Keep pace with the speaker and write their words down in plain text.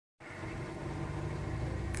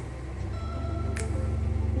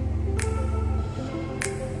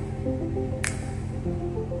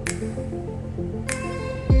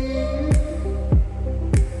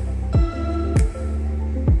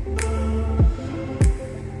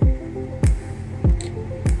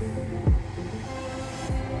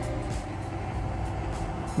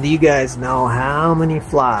Do you guys know how many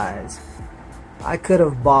flies I could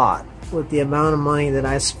have bought with the amount of money that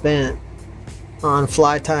I spent on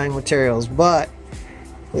fly tying materials? But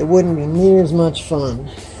it wouldn't be near as much fun.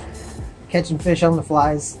 Catching fish on the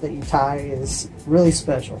flies that you tie is really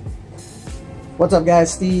special. What's up,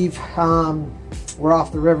 guys? Steve. We're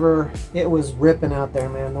off the river. It was ripping out there,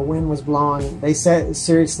 man. The wind was blowing. They said,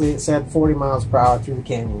 seriously, it said 40 miles per hour through the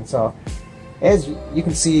canyon. So as you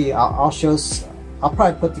can see, I'll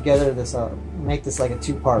probably put together this, make this like a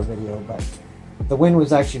two-part video, but the wind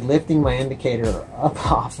was actually lifting my indicator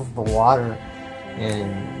up off of the water,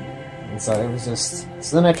 and so it was just,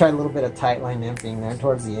 so then I tried a little bit of tight line nymphing there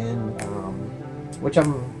towards the end, which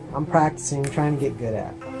I'm practicing, trying to get good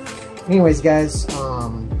at. Anyways, guys,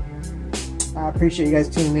 I appreciate you guys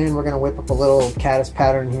tuning in. We're gonna whip up a little caddis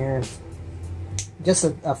pattern here, just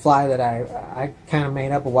a fly that I kind of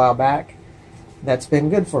made up a while back that's been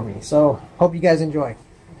good for me. So hope you guys enjoy.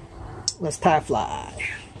 Let's tie fly.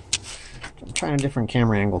 I'm trying a different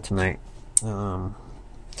camera angle tonight, so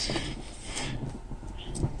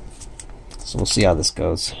we'll see how this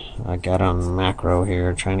goes. I got on macro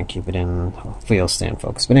here, trying to keep it in. Hopefully it'll stay in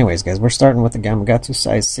focus. But anyways, guys, we're starting with the Gamakatsu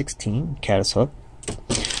size 16 caddis hook.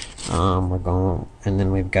 We're going, and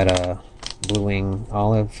then we've got a blue wing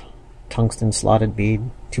olive tungsten slotted bead,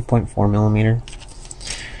 2.4 millimeter.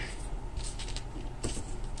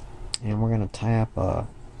 And we're going to tie up I'm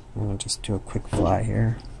going to just do a quick fly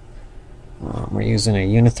here. We're using a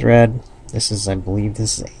unithread. This is, I believe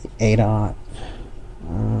this is 8/0.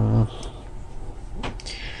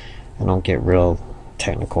 I don't get real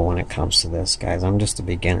technical when it comes to this, guys. I'm just a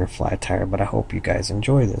beginner fly tyer, but I hope you guys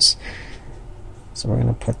enjoy this. So we're going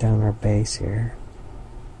to put down our base here.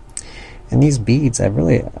 And these beads,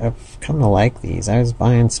 I've come to like these. I was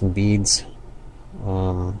buying some beads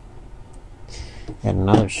at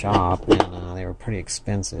another shop, and they were pretty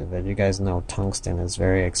expensive. As you guys know, tungsten is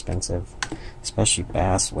very expensive, especially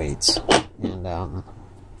bass weights. And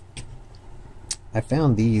I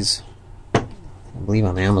found these, I believe,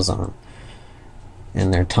 on Amazon,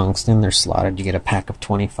 and they're tungsten, they're slotted. You get a pack of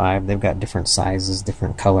 25. They've got different sizes,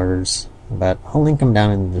 different colors, but I'll link them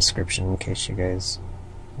down in the description in case you guys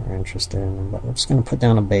are interested in them. But we're just going to put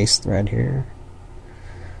down a base thread here,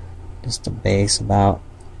 just a base about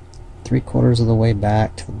 3/4 of the way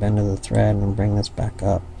back to the bend of the thread, and then bring this back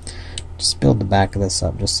up. Just build the back of this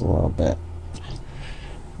up just a little bit.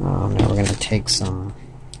 Now we're going to take some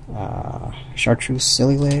chartreuse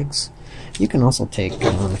silly legs. You can also take,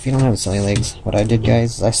 if you don't have silly legs, what I did,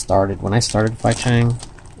 guys, is when I started fly tying,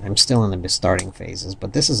 I'm still in the starting phases,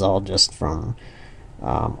 but this is all just from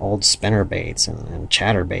old spinner baits and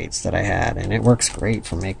chatter baits that I had, and it works great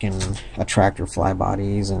for making attractor fly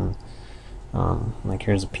bodies, and like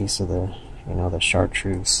here's a piece of the, the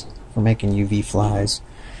chartreuse for making UV flies.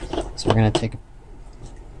 So we're gonna take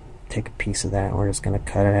a piece of that, and we're just gonna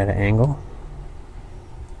cut it at an angle,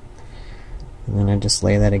 and then I just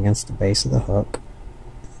lay that against the base of the hook.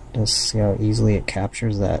 Just see how easily it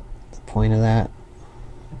captures the point of that.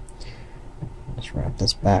 Just wrap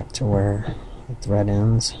this back to where the thread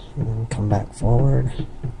ends, and then come back forward.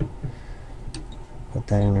 Put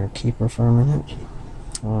that in our keeper for a minute.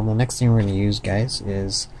 The next thing we're going to use, guys,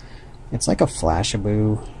 is, it's like a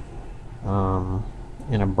Flashaboo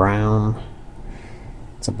in a brown.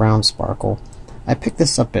 It's a brown sparkle. I picked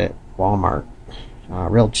this up at Walmart,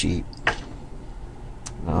 real cheap.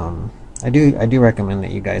 I do recommend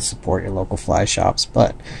that you guys support your local fly shops,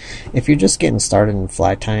 but if you're just getting started in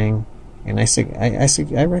fly tying, and I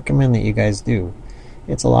recommend that you guys do.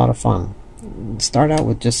 It's a lot of fun. Start out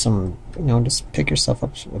with just some, just pick yourself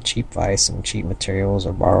up with cheap vise and cheap materials,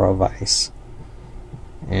 or borrow a vise,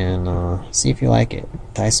 and see if you like it.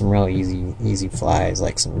 Tie some real easy flies,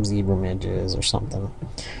 like some zebra midges or something.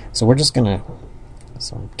 So we're just gonna,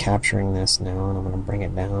 I'm capturing this now, and I'm gonna bring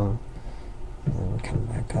it down and come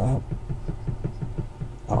back up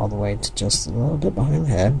all the way to just a little bit behind the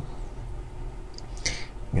head.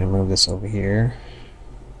 I'm going to move this over here.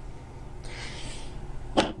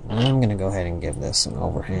 And I'm going to go ahead and give this an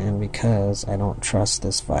overhand because I don't trust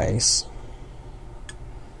this vise.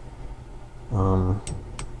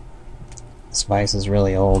 This vise is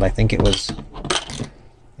really old. I think it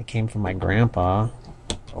came from my grandpa.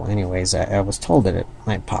 Well, anyways, I was told that it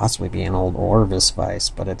might possibly be an old Orvis vise,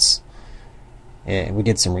 but we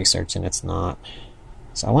did some research and it's not.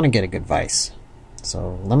 So I want to get a good vise.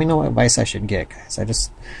 So let me know what vise I should get, guys. I'd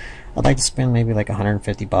like to spend maybe like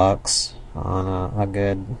 $150 on a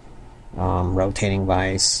good rotating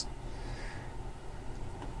vise.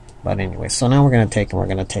 But anyway, so now we're gonna take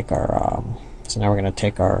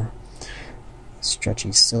our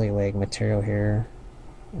stretchy silly leg material here,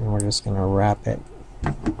 and we're just going to wrap it.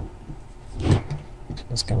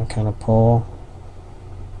 Just going to kind of pull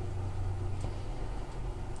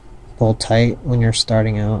tight when you're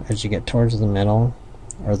starting out. As you get towards the middle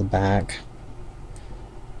or the back,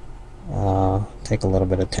 take a little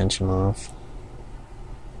bit of tension off,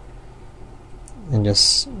 and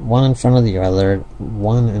just one in front of the other,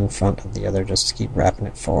 just keep wrapping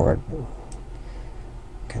it forward,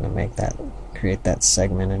 kind of create that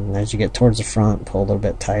segment. And as you get towards the front, pull a little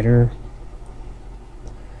bit tighter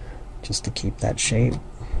just to keep that shape.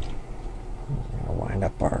 I'm gonna wind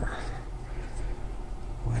up my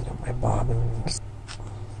bobbin.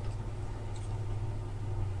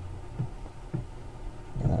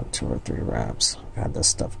 2 or 3 wraps. I've had this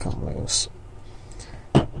stuff come loose.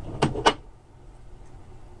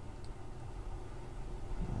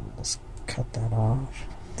 Let's cut that off.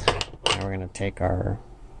 Now we're going to take our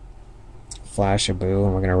Flashaboo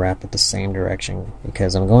and we're going to wrap it the same direction,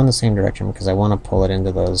 because I'm going the same direction because I want to pull it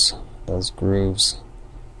into those grooves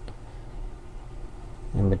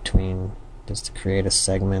in between, just to create a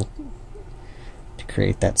segment, to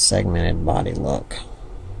create that segmented body look.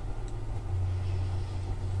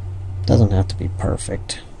 Doesn't have to be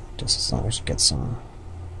perfect, just as long as you get some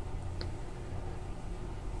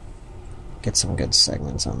good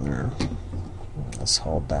segments on there. Let's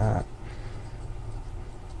hold that.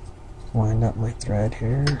 Wind up my thread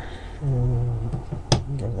here, and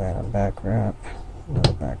give that a back wrap,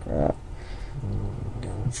 another back wrap, and go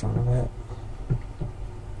in front of it.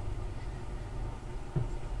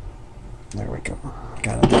 There we go.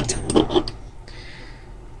 Got it that time.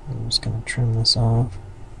 I'm just going to trim this off.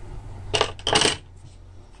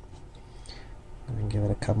 I'm going to give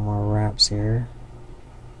it a couple more wraps here.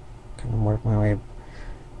 Kind of work my way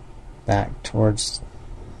back towards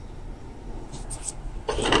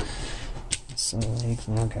the leg.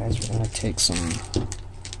 Now guys, we're going to take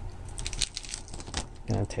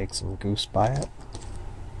some goose bite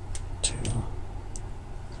too.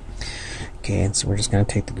 Okay, and so we're just going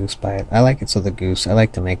to take the goose bite. I like it so I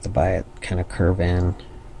like to make the bite kind of curve in,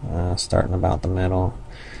 starting about the middle.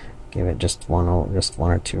 Give it just one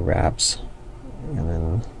or 2 wraps, and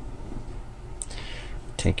then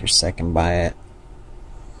take your second bite.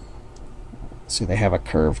 See, they have a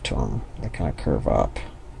curve to them. They kind of curve up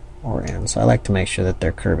or in. So I like to make sure that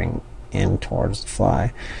they're curving in towards the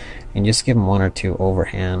fly, and just give them 1 or 2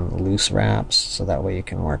 overhand loose wraps, so that way you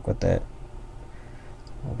can work with it.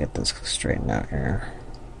 I'll get this straightened out here.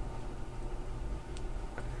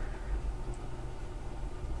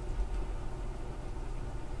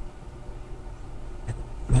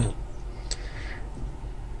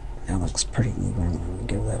 That looks pretty even. I'll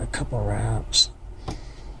give that a couple wraps.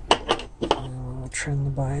 And I'll trim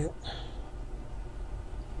the bite.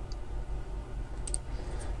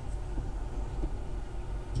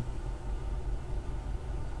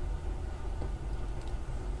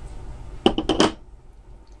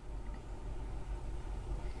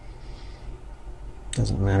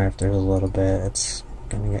 Doesn't matter if there's a little bit, it's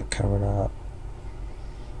gonna get covered up.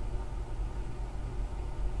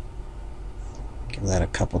 Give that a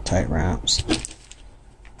couple tight wraps. It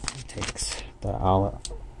takes the olive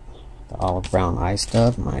brown ice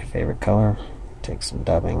dub, my favorite color. Take some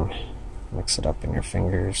dubbing, mix it up in your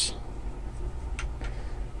fingers.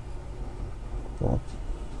 About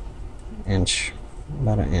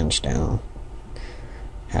an inch down,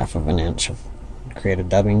 half of an inch. Create a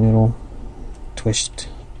dubbing noodle. Twist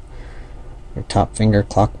your top finger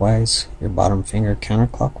clockwise, your bottom finger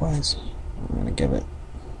counterclockwise. I'm going to give it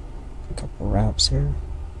a couple wraps here.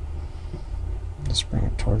 Just bring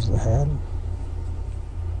it towards the head.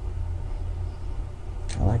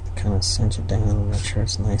 I like to kind of cinch it down and make sure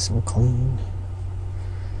it's nice and clean.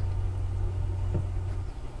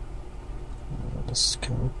 I'll just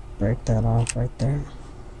kind of break that off right there.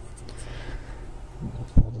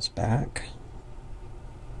 Pull this back.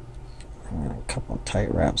 And a couple of tight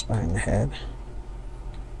wraps behind the head.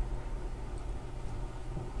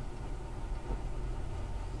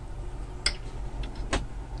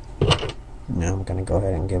 Now I'm going to go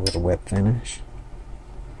ahead and give it a whip finish.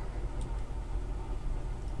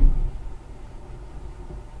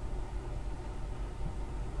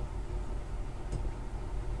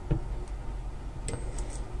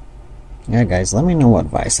 Yeah guys, let me know what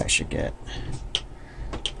vise I should get.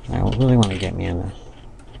 I really want to get me in a...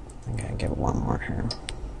 I gotta give it one more here.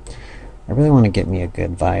 I really want to get me a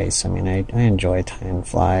good vise. I mean, I enjoy tying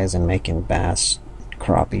flies and making bass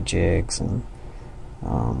crappie jigs, and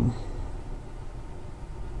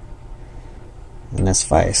this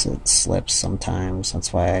vise, it slips sometimes.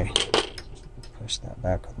 That's why I push that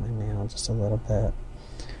back with my nail just a little bit.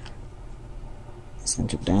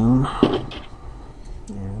 cinch it down,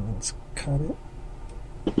 and let's cut it.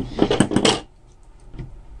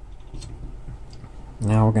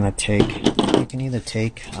 Now we're gonna take, you can either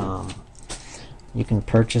take, you can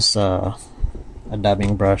purchase a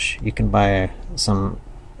dubbing brush, you can buy some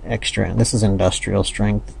extra, and this is industrial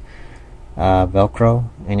strength Velcro,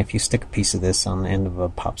 and if you stick a piece of this on the end of a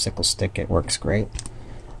popsicle stick, it works great.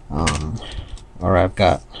 Or I've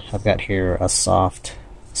got here a soft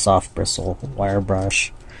bristle wire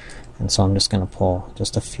brush, and so I'm just going to pull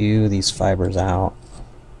just a few of these fibers out.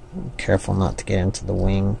 Careful not to get into the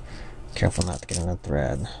wing, careful not to get in the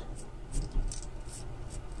thread.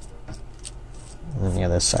 And then the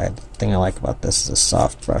other side, the thing I like about this is a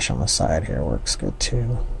soft brush on the side here works good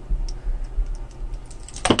too.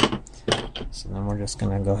 So then we're just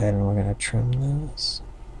going to go ahead and we're going to trim this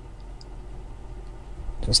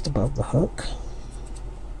just above the hook.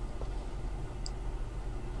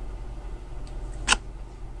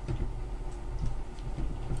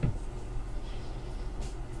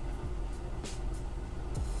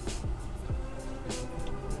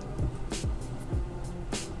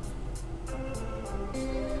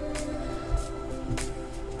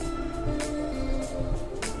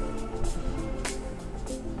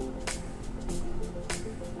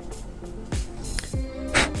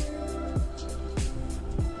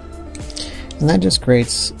 And that just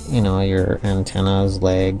creates, you know, your antennas,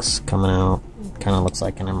 legs coming out. Kind of looks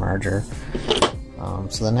like an emerger.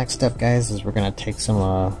 So the next step, guys, is we're going to take some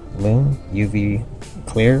Loon UV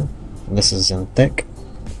clear. This is in thick.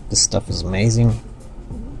 This stuff is amazing.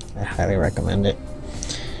 I highly recommend it.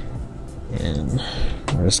 And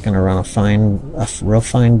we're just going to run a real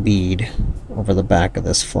fine bead over the back of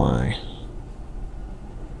this fly.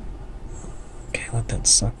 Okay, let that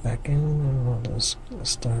suck back in, and we'll just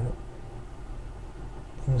start it.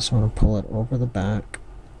 I just want to pull it over the back,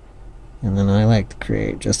 and then I like to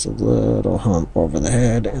create just a little hump over the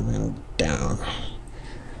head and then down.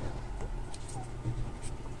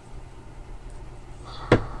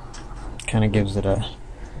 Kind of gives it a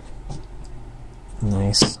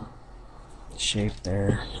nice shape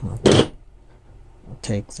there. I'll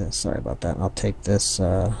take this, sorry about that, I'll take this,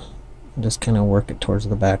 just kind of work it towards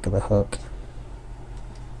the back of the hook.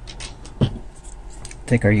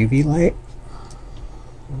 Take our UV light.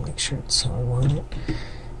 Make sure it's how I want it,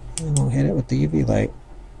 and we'll hit it with the UV light.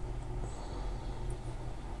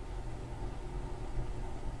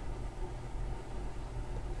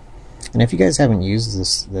 And if you guys haven't used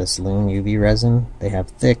this Loon UV resin, they have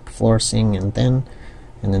thick, fluorescing, and thin,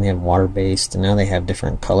 and then they have water-based, and now they have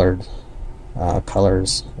different colored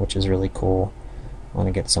colors, which is really cool. I want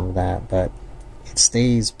to get some of that, but it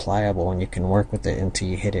stays pliable, and you can work with it until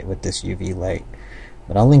you hit it with this UV light.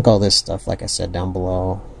 But I'll link all this stuff, like I said, down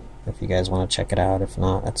below if you guys want to check it out. If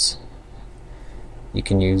not, you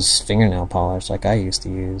can use fingernail polish like I used to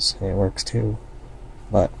use. It works too.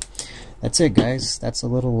 But that's it, guys. That's a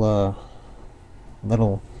little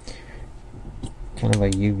kind of a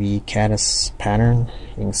UV caddis pattern.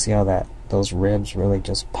 You can see how those ribs really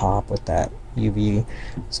just pop with that UV.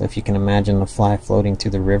 So if you can imagine the fly floating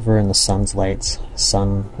through the river and the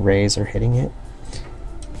sun rays are hitting it.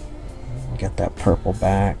 Get that purple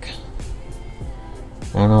back.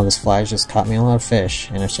 I don't know, this fly's just caught me a lot of fish,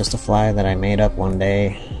 and it's just a fly that I made up one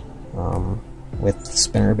day with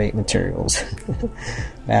spinnerbait materials.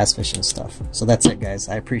 Bass fishing stuff. So that's it, guys.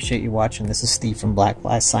 I appreciate you watching. This is Steve from Black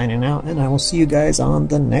Fly signing out, and I will see you guys on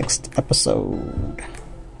the next episode.